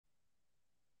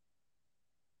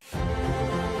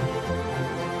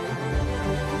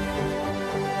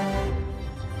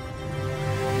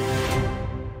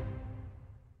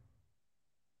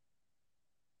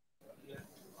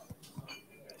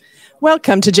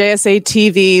Welcome to JSA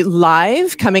TV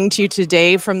Live, coming to you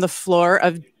today from the floor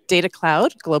of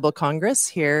Datacloud Global Congress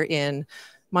here in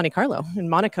Monte Carlo, in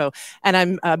Monaco. And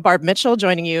I'm Barb Mitchell,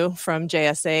 joining you from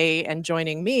JSA, and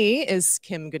joining me is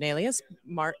Kim Gunnelius,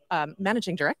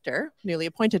 Managing Director, newly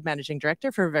appointed Managing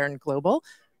Director for Verne Global.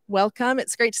 Welcome,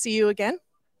 it's great to see you again.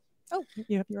 Oh,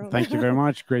 you have your own. Thank you very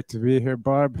much, great to be here,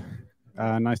 Barb.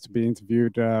 Nice to be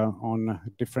interviewed on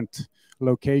different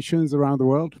locations around the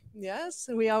world. Yes,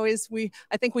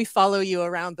 I think we follow you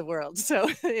around the world, so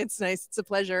it's nice. It's a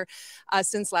pleasure.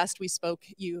 Since last we spoke,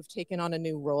 you've taken on a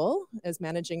new role as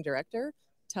Managing Director.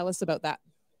 Tell us about that.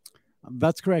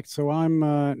 That's correct. So I'm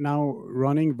now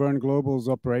running Verne Global's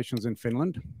operations in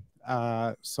Finland.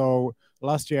 So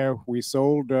last year we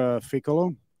sold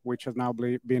Ficolo, which has now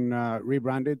been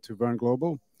rebranded to Verne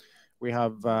Global. We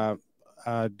have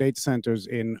data centers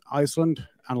in Iceland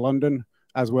and London,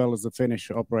 as well as the Finnish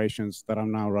operations that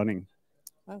I'm now running.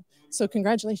 Wow. So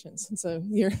congratulations. So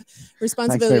your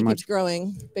responsibility keeps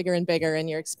growing bigger and bigger, and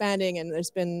you're expanding, and there's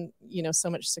been, so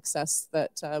much success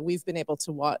that we've been able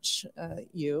to watch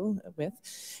you with.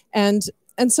 And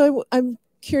so I'm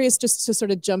curious, just to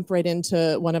sort of jump right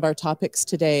into one of our topics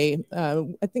today.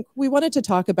 I think we wanted to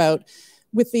talk about,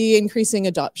 with the increasing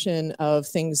adoption of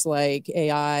things like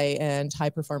AI and high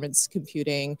performance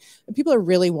computing, people are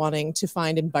really wanting to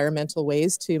find environmental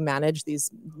ways to manage these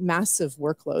massive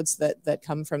workloads that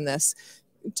come from this.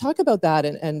 Talk about that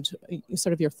and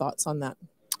sort of your thoughts on that.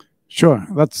 Sure,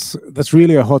 that's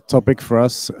really a hot topic for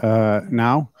us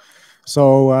now.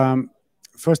 So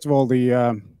first of all,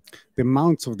 the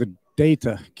amounts of the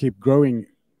data keep growing.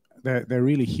 They're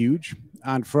really huge.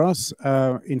 And for us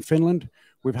in Finland,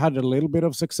 we've had a little bit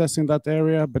of success in that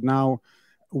area, but now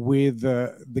with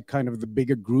the kind of the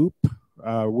bigger group,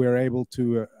 we're able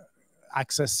to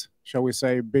access, shall we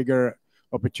say, bigger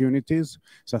opportunities.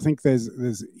 So I think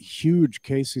there's huge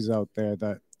cases out there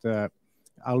that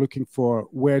are looking for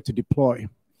where to deploy.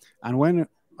 And when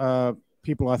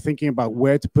people are thinking about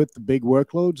where to put the big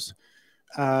workloads,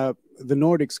 the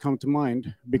Nordics come to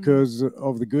mind because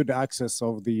of the good access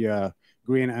of the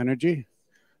green energy,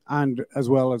 and as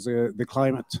well as the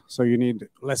climate. So you need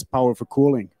less power for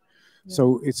cooling. Yeah.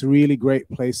 So it's a really great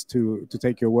place to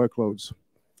take your workloads.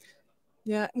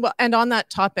 Yeah, well, and on that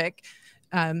topic,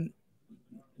 I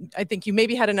think you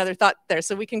maybe had another thought there,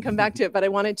 so we can come back to it, but I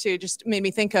wanted to just made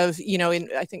me think of,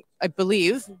 I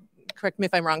believe, correct me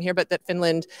if I'm wrong here, but that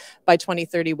Finland by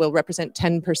 2030 will represent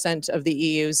 10% of the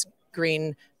EU's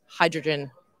green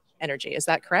hydrogen energy. Is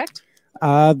that correct?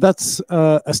 That's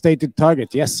a stated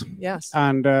target, yes. Yes.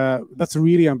 And that's a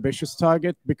really ambitious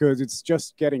target because it's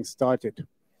just getting started.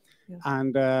 Yeah.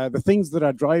 And the things that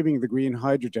are driving the green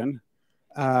hydrogen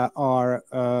are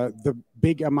the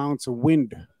big amounts of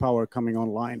wind power coming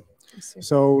online.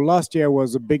 So last year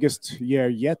was the biggest year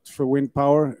yet for wind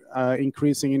power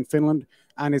increasing in Finland,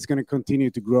 and it's going to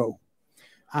continue to grow.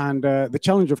 And the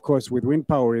challenge, of course, with wind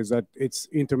power is that it's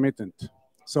intermittent.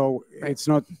 So it's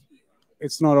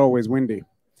not always windy.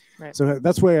 Right. So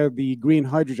that's where the green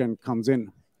hydrogen comes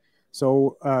in.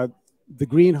 So the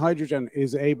green hydrogen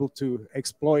is able to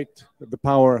exploit the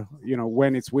power,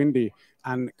 when it's windy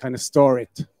and kind of store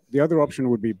it. The other option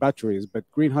would be batteries, but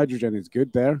green hydrogen is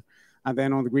good there. And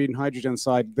then on the green hydrogen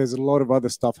side, there's a lot of other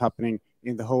stuff happening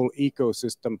in the whole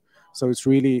ecosystem. So it's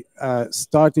really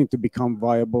starting to become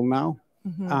viable now.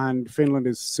 Mm-hmm. And Finland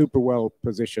is super well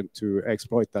positioned to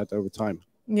exploit that over time.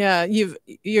 Yeah,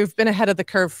 you've been ahead of the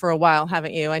curve for a while,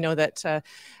 haven't you? I know that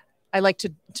I like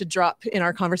to drop in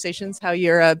our conversations how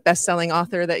you're a best-selling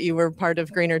author, that you were part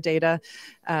of Greener Data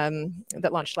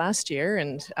that launched last year,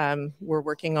 and we're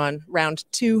working on round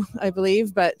 2, I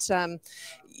believe. But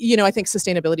I think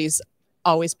sustainability's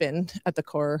always been at the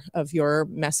core of your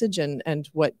message and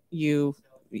what you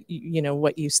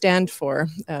stand for,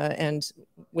 and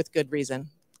with good reason.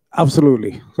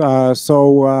 Absolutely.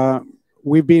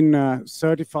 We've been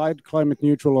certified climate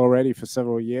neutral already for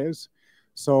several years.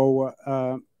 So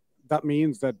that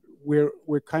means that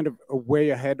we're kind of way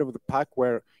ahead of the pack,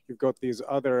 where you've got these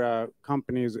other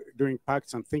companies doing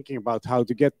pacts and thinking about how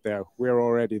to get there. We're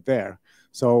already there.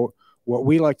 So what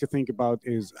we like to think about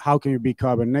is how can you be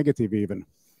carbon negative even?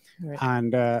 Right.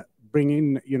 And bring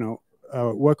in,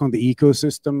 work on the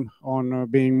ecosystem, on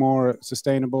being more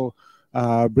sustainable,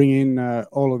 bring in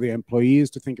all of the employees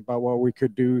to think about what we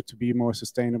could do to be more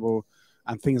sustainable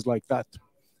and things like that.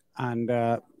 And,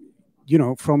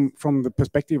 from the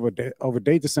perspective of a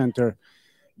data center,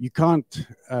 you can't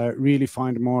really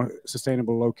find a more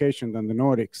sustainable location than the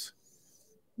Nordics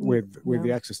with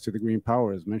the access to the green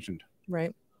power, as mentioned.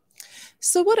 Right.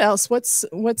 So what else?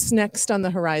 What's next on the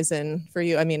horizon for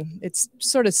you? I mean, it's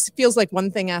sort of feels like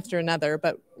one thing after another,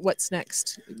 but what's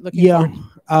next? Looking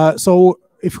forward? So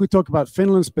if we talk about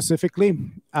Finland specifically,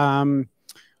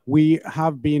 we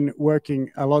have been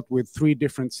working a lot with 3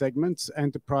 different segments: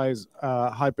 enterprise,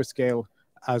 hyperscale,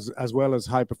 as well as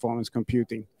high performance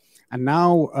computing. And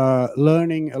now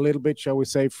learning a little bit, shall we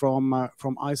say, from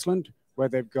Iceland, where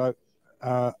they've got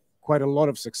quite a lot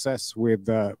of success with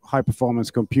high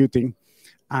performance computing,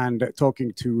 and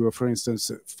talking to, for instance,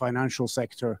 financial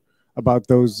sector about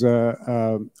those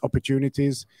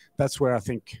opportunities. That's where I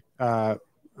think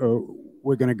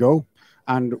we're going to go.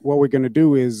 And what we're going to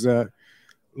do is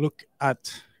look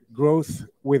at growth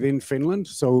within Finland.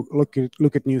 So look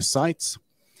at new sites.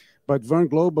 But Verne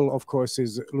Global, of course,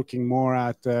 is looking more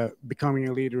at becoming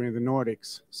a leader in the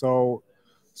Nordics. So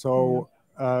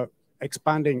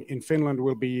expanding in Finland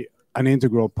will be an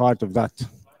integral part of that.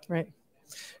 Right.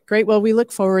 Great. Well, we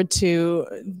look forward to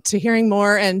hearing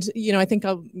more. And, you know, I think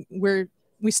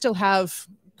we still have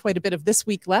quite a bit of this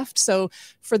week left. So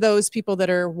for those people that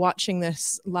are watching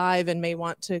this live and may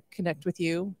want to connect with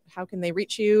you, how can they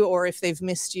reach you? Or if they've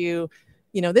missed you,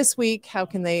 you know, this week, how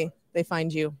can they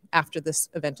find you after this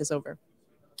event is over?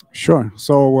 Sure.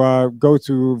 So go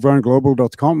to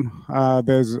verneglobal.com.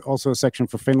 There's also a section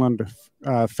for Finland,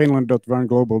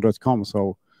 finland.verneglobal.com.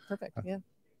 So perfect. Yeah.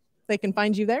 They can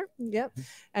find you there. Yep.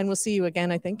 And we'll see you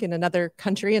again, I think, in another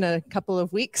country in a couple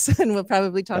of weeks, and we'll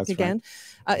probably talk again.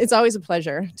 Right. It's always a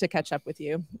pleasure to catch up with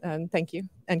you. Thank you.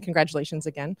 And congratulations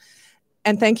again.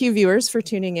 And thank you, viewers, for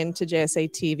tuning in to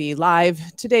JSA TV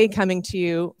Live today, coming to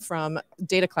you from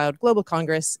Datacloud Global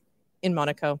Congress in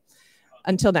Monaco.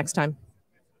 Until next time.